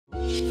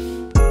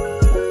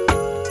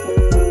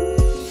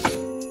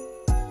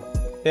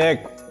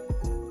Nick.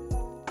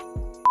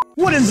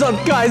 What is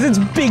up, guys? It's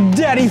Big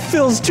Daddy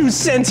Phil's 2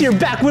 cents here,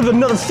 back with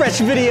another fresh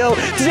video.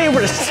 Today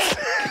we're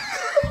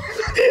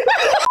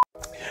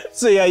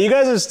So yeah, you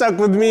guys are stuck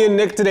with me and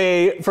Nick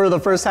today for the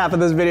first half of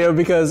this video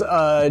because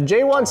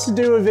Jay wants to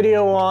do a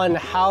video on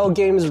how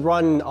games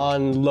run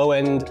on low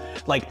end,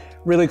 like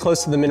really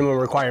close to the minimum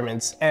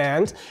requirements.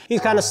 And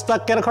he's kind of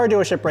stuck at a car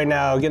dealership right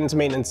now getting some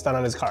maintenance done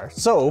on his car.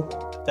 So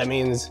that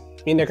means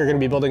me and Nick are gonna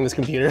be building this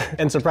computer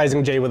and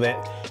surprising Jay with it.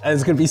 And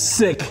it's gonna be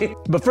sick.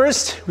 But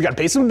first, we gotta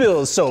pay some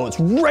bills, so it's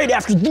right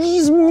after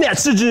these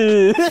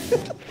messages.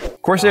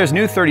 Corsair's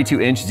new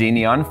 32-inch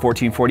Xeneon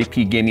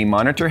 1440p gaming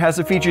monitor has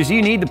the features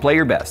you need to play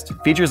your best.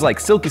 Features like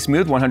silky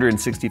smooth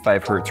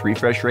 165Hz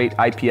refresh rate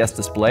IPS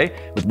display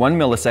with 1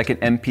 millisecond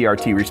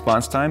MPRT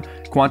response time,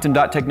 quantum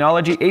dot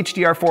technology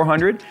HDR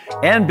 400,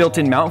 and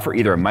built-in mount for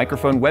either a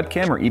microphone,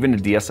 webcam, or even a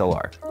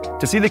DSLR.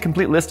 To see the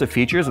complete list of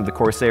features of the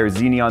Corsair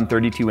Xeneon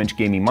 32-inch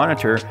gaming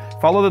monitor,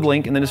 follow the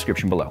link in the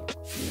description below.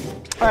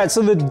 All right,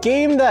 so the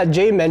game that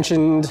Jay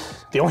mentioned,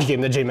 the only game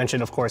that Jay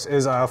mentioned, of course,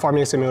 is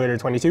Farming Simulator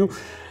 22.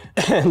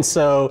 And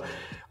so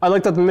I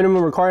looked at the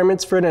minimum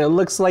requirements for it, and it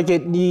looks like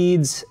it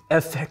needs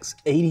FX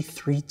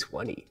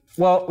 8320.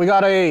 Well, we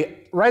got a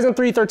Ryzen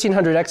 3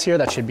 1300X here,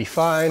 that should be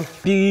fine.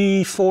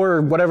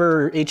 B4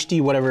 whatever, HD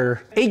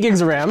whatever, 8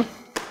 gigs of RAM.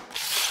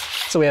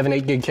 So we have an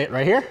 8 gig kit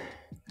right here.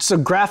 So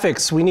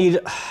graphics, we need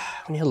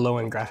a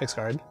low-end graphics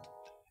card.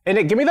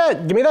 And give me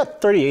that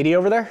 3080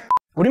 over there.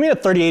 What do you mean a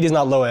 3080 is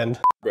not low-end?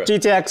 Right.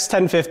 GTX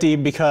 1050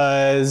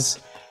 because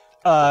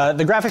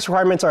the graphics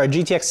requirements are a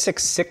GTX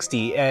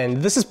 660, and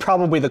this is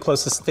probably the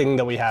closest thing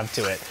that we have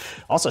to it.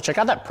 Also, check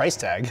out that price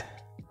tag.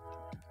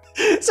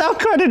 Sound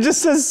card, it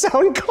just says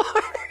sound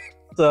card.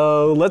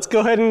 So let's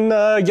go ahead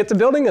and get to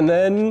building and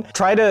then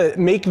try to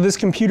make this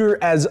computer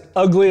as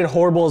ugly and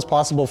horrible as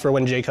possible for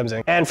when Jay comes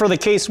in. And for the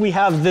case, we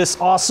have this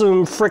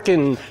awesome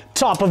frickin'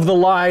 top of the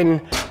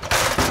line.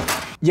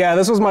 Yeah,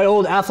 this was my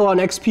old Athlon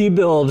XP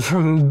build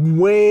from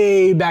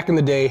way back in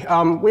the day.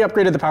 We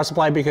upgraded the power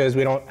supply because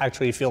we don't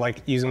actually feel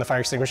like using the fire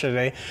extinguisher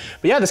today.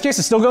 But yeah, this case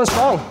is still going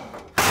strong.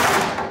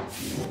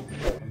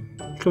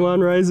 Come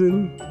on,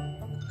 Ryzen.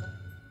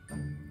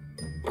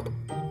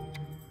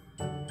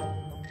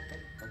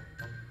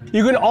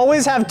 You can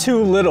always have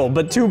too little,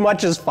 but too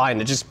much is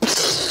fine. It just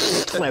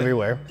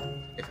everywhere.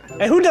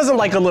 And who doesn't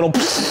like a little?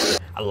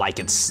 I like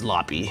it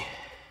sloppy.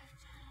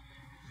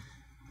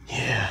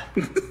 Yeah.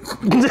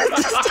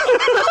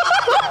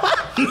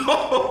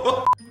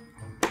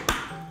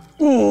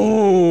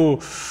 Ooh.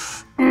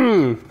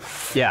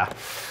 Yeah.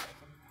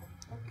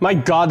 My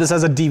God, this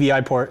has a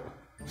DVI port.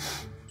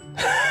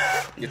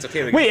 It's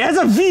okay. Wait, it has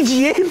a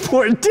VGA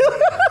port too.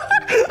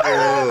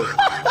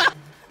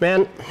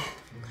 Man,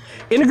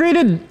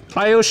 integrated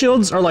I/O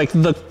shields are like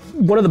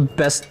one of the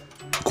best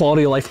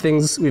quality of life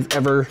things we've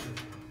ever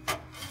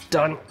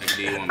done.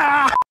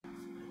 Ah!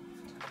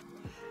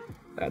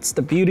 That's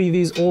the beauty of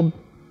these old,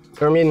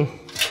 a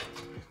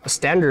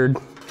standard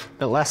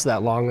that lasts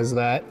that long is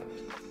that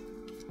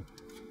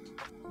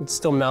it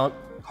still mount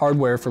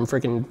hardware from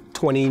freaking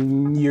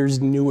 20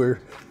 years newer.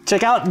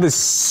 Check out this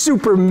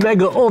super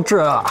mega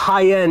ultra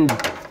high-end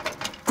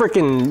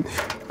freaking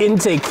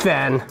intake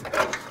fan.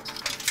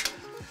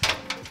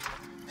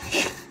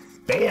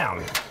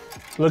 Bam!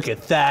 Look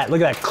at that,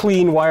 look at that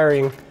clean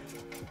wiring.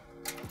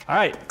 All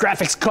right,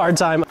 graphics card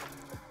time.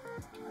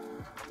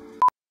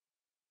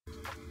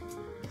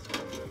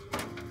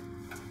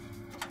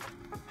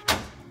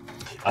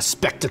 A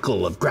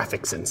spectacle of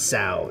graphics and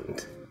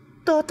sound.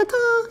 Da, da,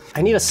 da.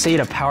 I need a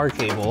SATA power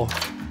cable.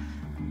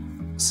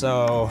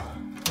 So,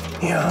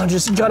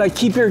 just gotta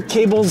keep your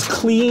cables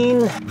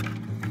clean.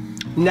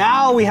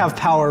 Now we have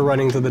power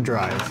running to the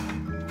drive.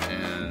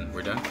 And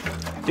we're done.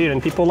 Dude,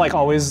 and people like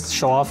always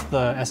show off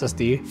the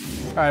SSD.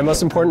 All right,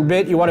 most important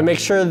bit, you wanna make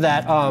sure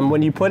that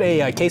when you put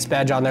a case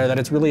badge on there that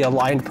it's really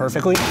aligned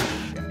perfectly.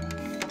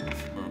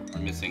 We're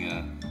missing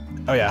a...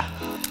 Oh yeah.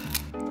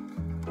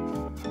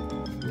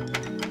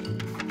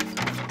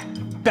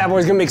 Bad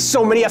boy's gonna make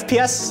so many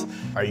FPS.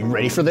 Are you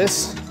ready for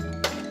this?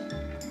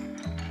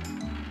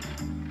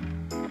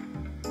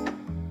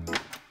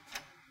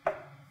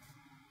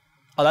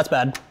 Oh, that's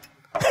bad.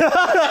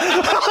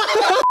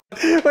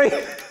 Wait,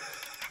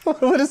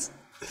 what is?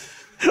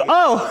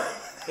 Oh!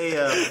 Hey,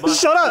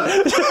 shut up!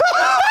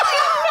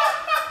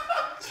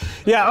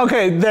 Yeah,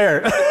 okay,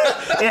 there.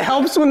 It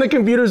helps when the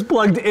computer's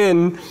plugged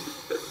in.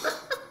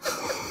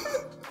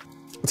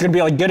 It's gonna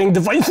be like getting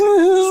devices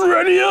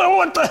ready.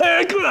 What the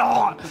heck?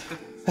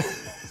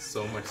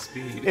 So much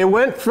speed. It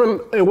went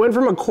from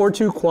a Core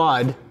 2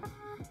 quad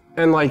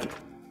and like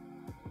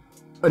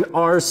an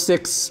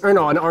R6 or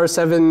no, an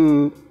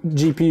R7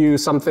 GPU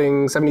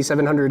something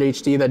 7700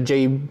 HD that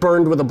Jay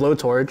burned with a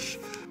blowtorch.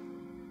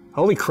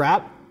 Holy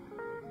crap.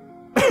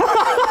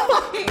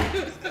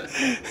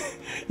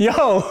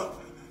 Yo.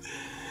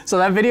 So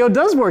that video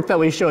does work that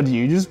we showed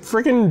you. You just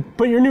freaking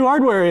put your new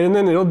hardware in and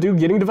then it'll do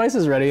getting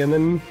devices ready and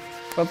then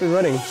up and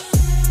running.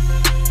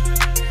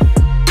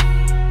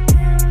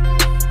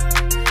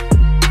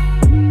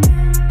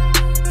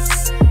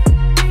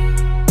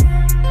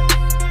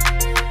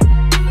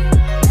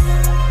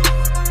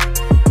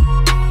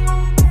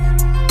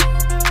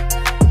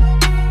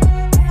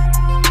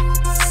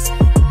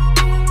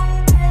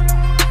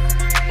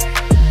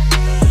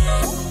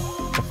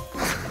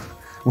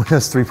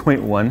 Windows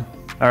 3.1.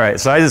 All right,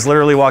 so I just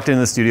literally walked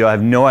into the studio. I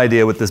have no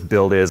idea what this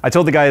build is. I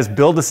told the guys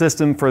build a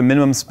system for the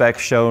minimum spec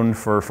shown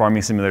for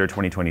Farming Simulator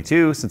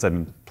 2022, since I've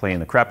been playing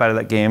the crap out of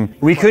that game.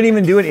 We couldn't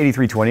even do an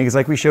 8320, because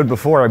like we showed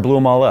before, I blew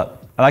them all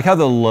up. I like how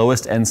the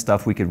lowest end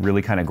stuff we could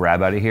really kind of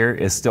grab out of here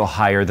is still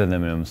higher than the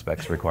minimum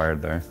specs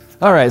required there.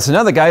 All right, so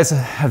now the guys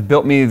have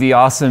built me the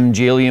awesome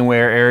Alienware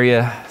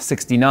Area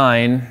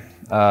 69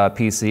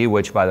 PC,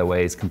 which by the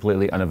way is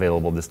completely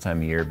unavailable this time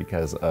of year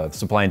because of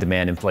supply and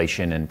demand,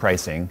 inflation, and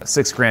pricing.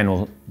 $6 grand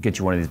will get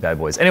you one of these bad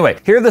boys. Anyway,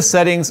 here are the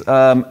settings.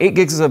 8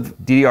 gigs of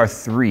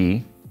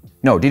DDR3.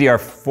 No,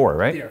 DDR4,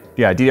 right? DDR4.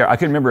 Yeah, DDR. I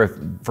couldn't remember if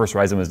first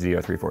Ryzen was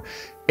DDR3 or 4.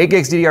 8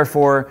 gigs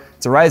DDR4.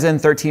 It's a Ryzen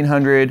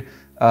 1300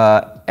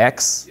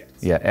 X. Yes.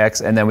 Yeah,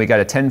 X. And then we got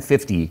a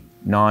 1050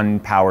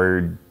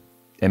 non-powered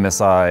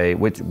MSI,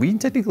 which we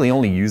typically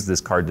only use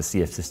this card to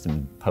see a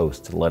system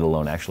post, let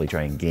alone actually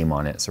try and game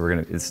on it. So we're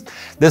gonna,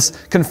 this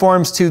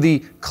conforms to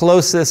the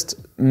closest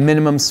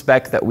minimum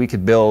spec that we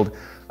could build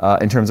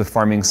in terms of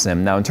farming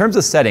sim. Now, in terms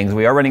of settings,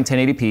 we are running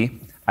 1080p.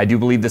 I do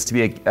believe this to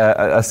be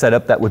a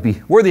setup that would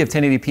be worthy of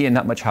 1080p and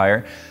not much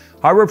higher.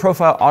 Hardware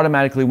profile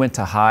automatically went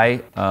to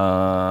high.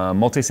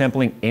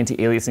 Multi-sampling,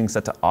 anti-aliasing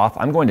set to off.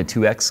 I'm going to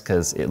 2x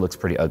because it looks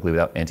pretty ugly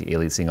without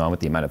anti-aliasing on with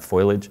the amount of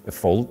foliage with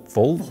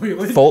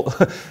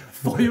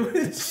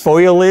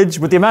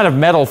the amount of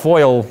metal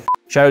foil.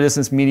 Shadow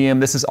distance medium.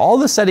 This is all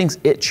the settings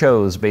it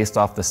chose based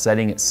off the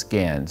setting it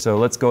scanned. So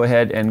let's go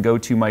ahead and go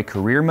to my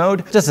career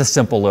mode. Just a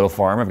simple little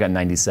farm. I've got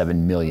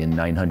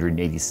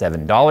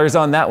 $97,987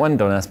 on that one.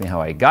 Don't ask me how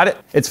I got it.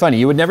 It's funny,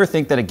 you would never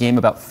think that a game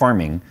about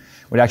farming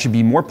would actually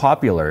be more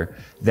popular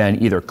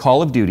than either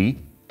Call of Duty,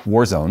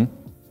 Warzone,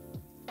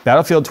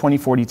 Battlefield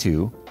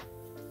 2042,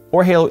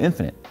 or Halo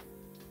Infinite.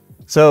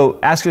 So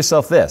ask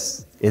yourself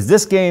this, is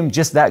this game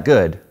just that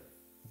good,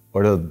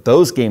 or do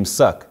those games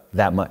suck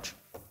that much?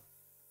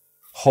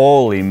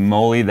 Holy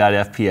moly,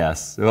 that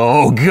FPS.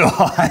 Oh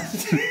God.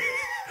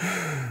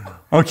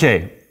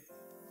 Okay,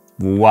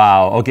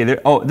 wow, okay,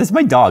 oh, this is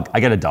my dog.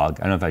 I got a dog,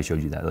 I don't know if I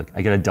showed you that. Look,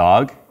 I got a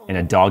dog in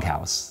a dog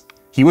house.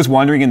 He was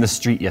wandering in the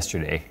street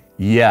yesterday.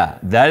 Yeah,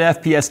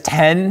 that FPS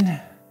 10,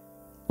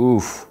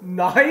 oof.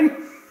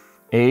 9?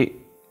 8.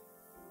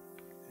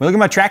 Well, look at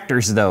my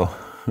tractors though.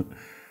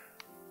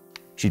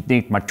 She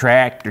thinks my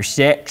tractor's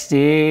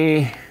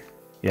sexy.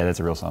 Yeah, that's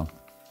a real song.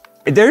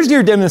 There's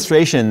your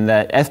demonstration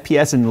that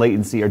FPS and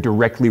latency are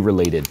directly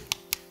related.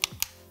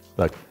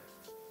 Look.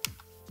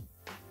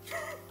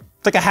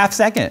 It's like a half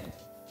second.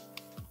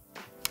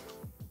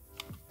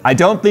 I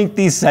don't think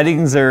these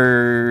settings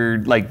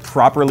are like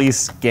properly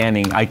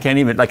scanning. I can't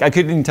even, like I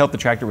couldn't even tell if the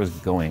tractor was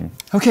going.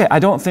 Okay, I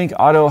don't think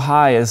auto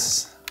high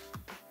is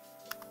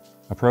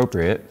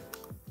appropriate.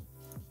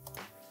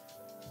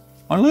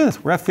 Oh, look at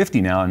this, we're at 50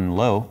 now and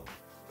low.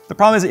 The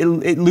problem is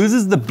it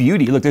loses the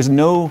beauty. Look, there's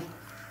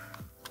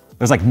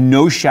like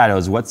no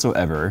shadows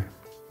whatsoever,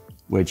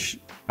 which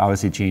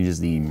obviously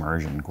changes the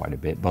immersion quite a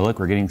bit. But look,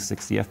 we're getting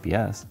 60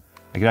 FPS.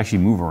 I could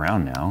actually move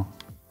around now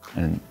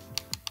and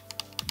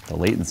the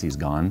latency's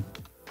gone.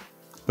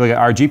 Look,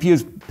 our GPU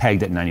is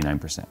pegged at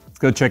 99%. Let's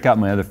go check out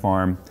my other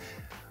farm,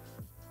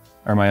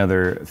 or my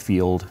other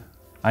field.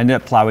 I ended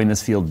up plowing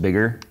this field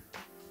bigger,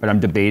 but I'm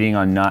debating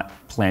on not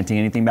planting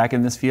anything back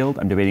in this field.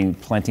 I'm debating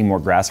planting more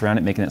grass around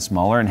it, making it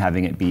smaller, and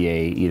having it be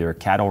either a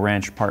cattle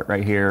ranch part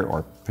right here,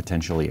 or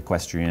potentially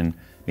equestrian,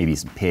 maybe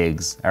some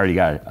pigs. I already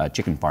got a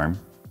chicken farm,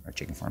 a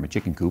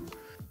chicken coop.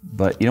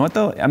 But you know what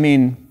though? I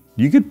mean,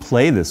 you could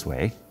play this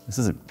way. This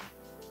isn't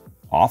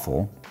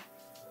awful.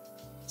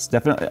 It's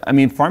definitely, I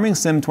mean, Farming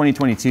Sim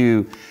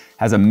 2022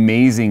 has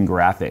amazing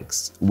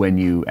graphics when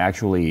you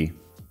actually,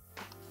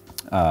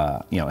 you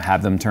know,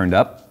 have them turned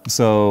up.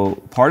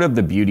 So part of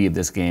the beauty of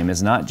this game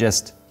is not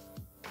just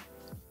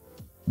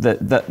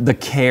the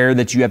care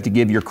that you have to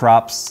give your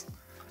crops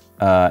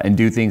and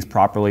do things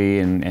properly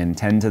and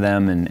tend to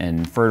them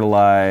and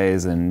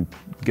fertilize and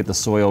get the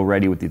soil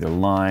ready with either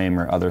lime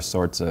or other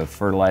sorts of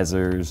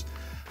fertilizers.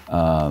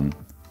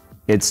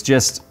 It's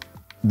just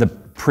the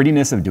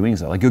prettiness of doing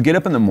so. Like you'll get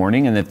up in the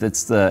morning and if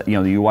it's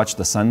you watch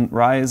the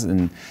sunrise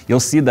and you'll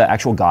see the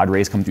actual God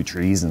rays come through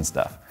trees and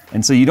stuff.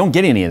 And so you don't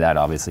get any of that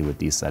obviously with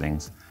these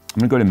settings. I'm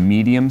gonna go to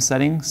medium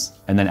settings,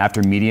 and then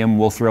after medium,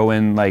 we'll throw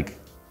in like,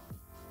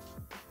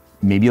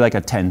 maybe like a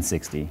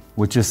 1060,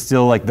 which is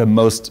still like the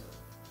most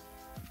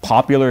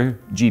popular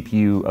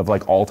GPU of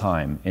like all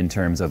time in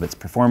terms of its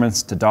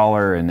performance to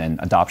dollar and then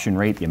adoption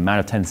rate, the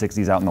amount of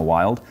 1060s out in the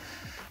wild.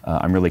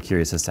 I'm really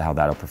curious as to how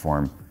that'll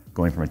perform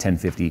going from a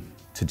 1050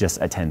 to just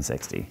a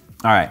 1060.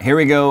 All right, here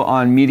we go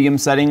on medium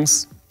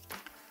settings.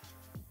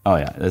 Oh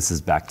yeah, this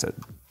is back to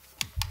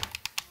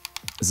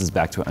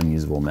an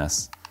unusable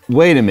mess.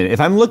 Wait a minute,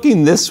 if I'm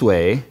looking this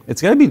way, it's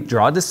gonna be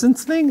draw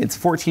distance thing, it's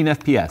 14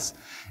 FPS.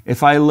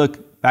 If I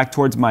look back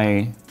towards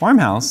my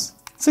farmhouse,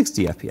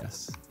 60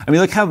 FPS. I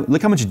mean, look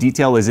how much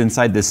detail is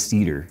inside this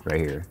cedar right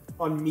here.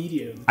 On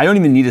medium. I don't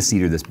even need a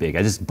cedar this big,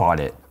 I just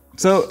bought it.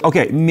 So,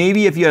 okay,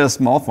 maybe if you had a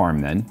small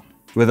farm then,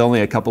 with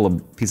only a couple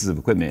of pieces of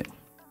equipment,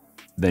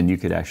 then you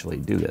could actually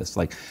do this.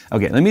 Like,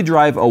 okay, let me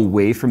drive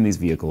away from these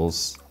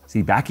vehicles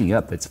See, backing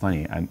up, it's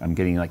funny. I'm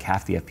getting like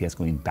half the FPS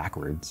going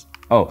backwards.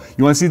 Oh,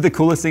 you wanna see the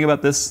coolest thing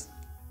about this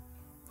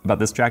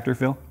tractor,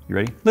 Phil? You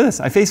ready? Look at this,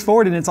 I face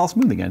forward and it's all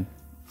smooth again.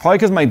 Probably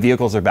because my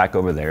vehicles are back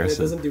over there. It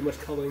doesn't do much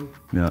culling.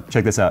 No,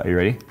 check this out, are you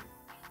ready?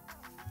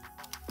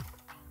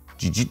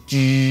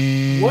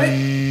 What?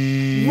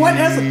 What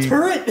has a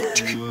turret?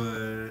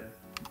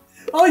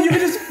 Oh, you can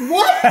just,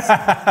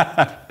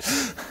 what?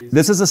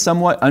 This is a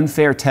somewhat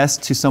unfair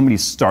test to somebody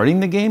starting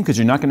the game because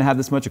you're not gonna have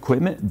this much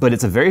equipment, but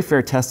it's a very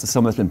fair test to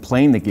someone that's been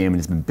playing the game and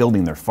has been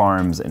building their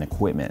farms and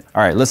equipment.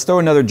 All right, let's throw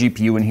another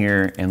GPU in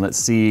here and let's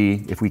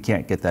see if we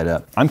can't get that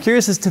up. I'm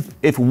curious as to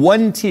if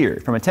one tier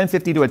from a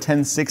 1050 to a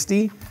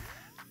 1060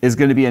 is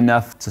gonna be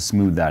enough to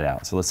smooth that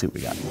out. So let's see what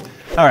we got.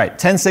 All right,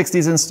 1060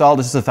 is installed.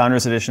 This is a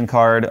Founders Edition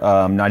card,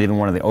 not even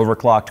one of the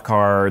overclocked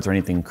cards or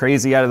anything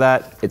crazy out of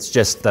that. It's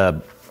just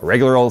the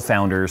regular old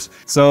Founders.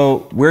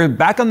 So we're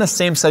back on the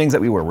same settings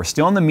that we were. We're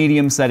still on the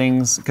medium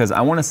settings because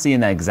I wanna see in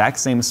that exact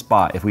same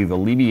spot if we've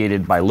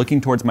alleviated by looking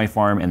towards my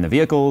farm and the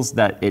vehicles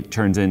that it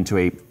turns into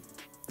a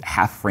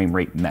half frame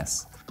rate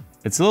mess.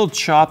 It's a little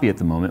choppy at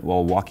the moment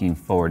while walking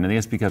forward, and I think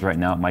it's because right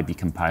now it might be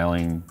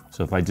compiling.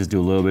 So if I just do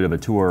a little bit of a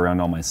tour around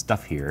all my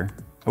stuff here,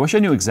 I wish I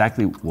knew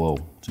exactly, whoa,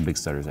 some big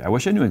stutters there. I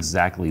wish I knew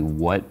exactly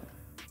what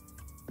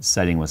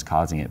setting was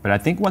causing it. But I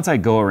think once I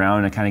go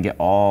around and kind of get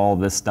all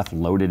this stuff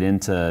loaded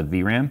into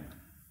VRAM,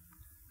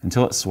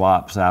 until it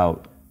swaps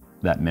out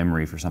that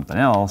memory for something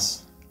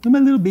else, look at my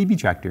little baby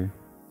tractor.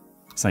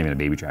 It's not even a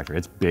baby tractor,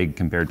 it's big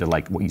compared to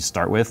like what you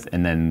start with,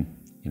 and then,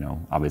 you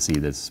know, obviously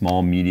the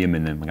small, medium,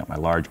 and then we got my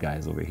large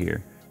guys over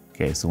here.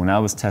 Okay, so when I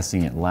was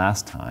testing it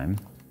last time,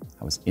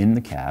 I was in the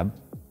cab,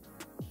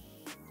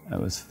 I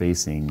was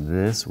facing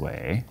this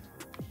way,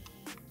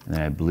 and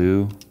then I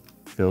blew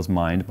Phil's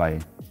mind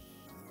by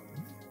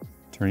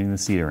turning the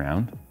seat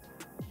around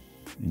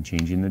and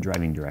changing the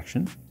driving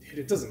direction. Dude,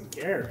 it doesn't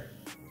care.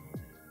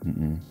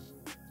 You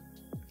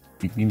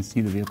can even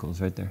see the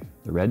vehicles right there,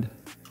 the red.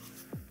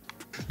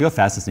 Look how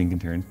fast this thing can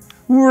turn.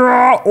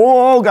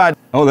 Oh God.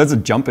 Oh, that's a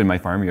jump in my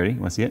farm. You ready? You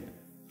wanna see it?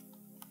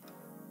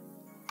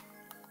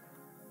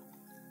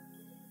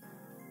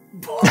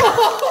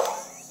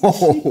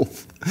 Oh.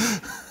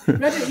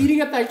 Imagine eating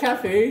at that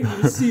cafe, you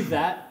just see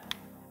that.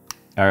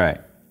 All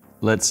right,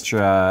 let's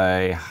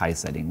try high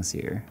settings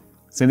here.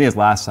 Same thing as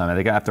last time. I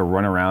think I have to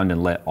run around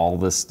and let all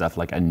this stuff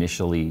like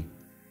initially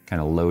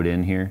kind of load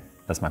in here.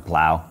 That's my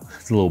plow.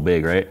 It's a little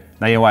big, right?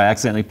 Now you know why I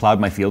accidentally plowed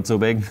my field so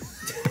big?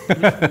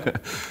 I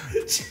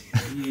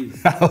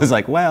was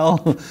like, well.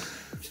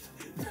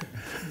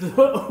 The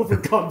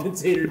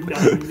overcompensator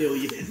 9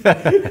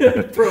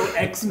 million. Pro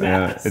X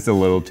Max. It's a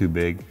little too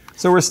big.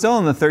 So we're still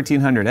on the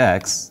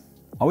 1300X.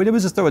 All we did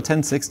was just throw a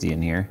 1060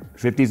 in here.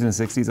 50s and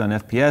 60s on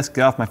FPS,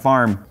 get off my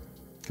farm.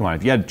 Come on,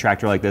 if you had a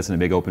tractor like this in a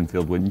big open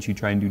field, wouldn't you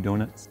try and do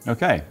donuts?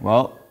 Okay,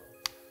 well,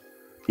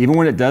 even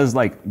when it does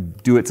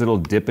like do its little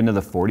dip into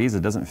the 40s,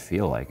 it doesn't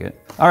feel like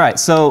it. All right,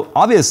 so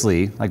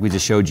obviously, like we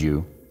just showed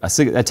you, a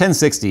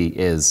 1060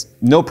 is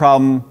no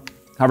problem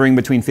hovering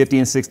between 50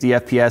 and 60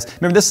 FPS.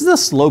 Remember, this is a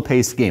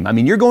slow-paced game. I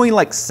mean, you're going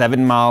like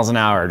 7 miles an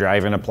hour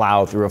driving a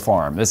plow through a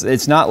farm.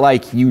 It's not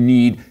like you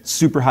need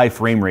super high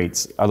frame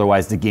rates,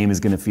 otherwise the game is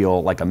gonna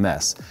feel like a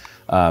mess.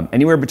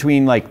 Anywhere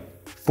between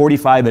like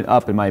 45 and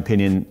up, in my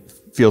opinion,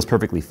 feels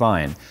perfectly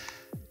fine.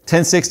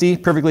 1060,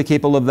 perfectly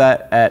capable of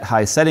that at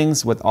high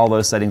settings with all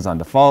those settings on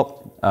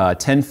default.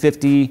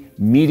 1050,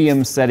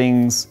 medium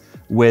settings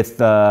with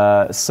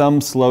some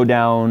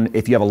slowdown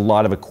if you have a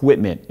lot of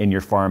equipment in your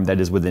farm that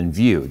is within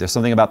view. There's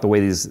something about the way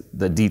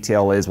the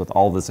detail is with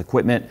all this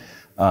equipment.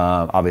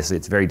 Obviously,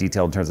 it's very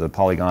detailed in terms of the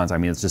polygons. I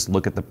mean, it's just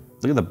look at the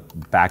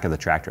back of the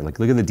tractor. Like,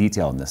 look at the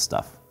detail in this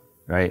stuff,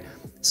 right?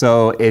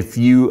 So if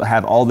you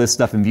have all this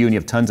stuff in view and you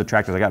have tons of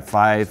tractors, I got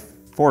 4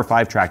 or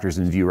 5 tractors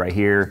in view right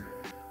here.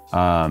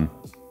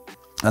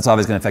 That's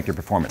always gonna affect your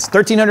performance.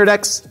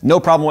 1300X, no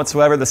problem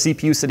whatsoever. The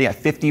CPU sitting at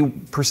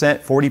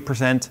 50%,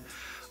 40%.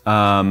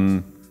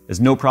 There's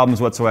no problems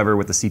whatsoever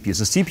with the CPU.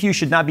 So CPU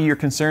should not be your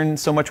concern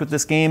so much with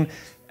this game,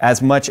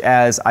 as much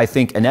as I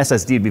think an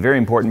SSD would be very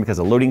important because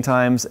of loading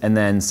times. And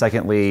then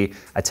secondly,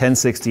 a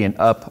 1060 and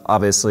up,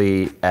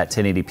 obviously at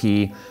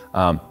 1080p.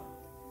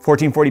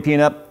 1440p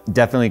and up,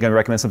 definitely gonna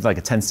recommend something like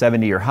a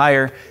 1070 or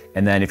higher.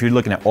 And then if you're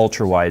looking at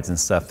ultra wides and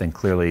stuff, then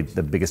clearly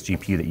the biggest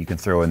GPU that you can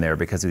throw in there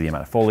because of the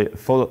amount of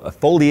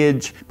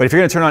foliage. But if you're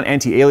gonna turn on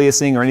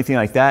anti-aliasing or anything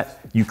like that,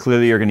 you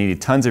clearly are gonna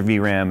need tons of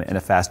VRAM and a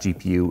fast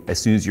GPU. As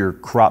soon as your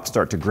crops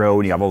start to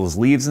grow and you have all those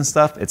leaves and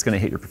stuff, it's gonna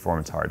hit your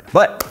performance hard.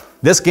 But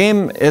this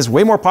game is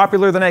way more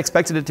popular than I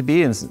expected it to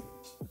be, and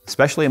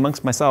especially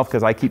amongst myself,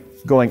 because I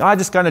keep going, I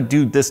just gotta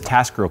do this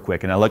task real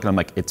quick. And I look and I'm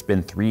like, it's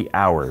been 3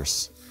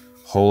 hours.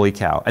 Holy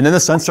cow. And then the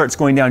sun starts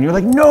going down. You're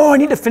like, no, I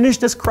need to finish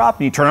this crop.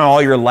 And you turn on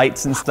all your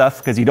lights and stuff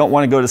because you don't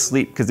want to go to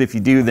sleep, because if you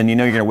do, then you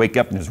know you're going to wake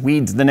up and there's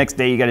weeds the next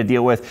day you got to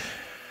deal with.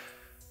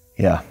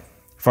 Yeah.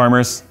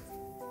 Farmers,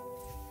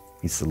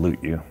 we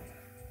salute you.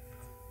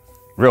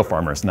 Real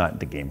farmers,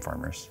 not the game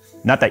farmers.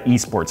 Not that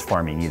esports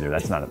farming either.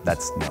 That's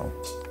no.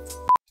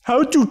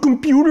 How to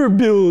computer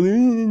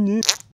build.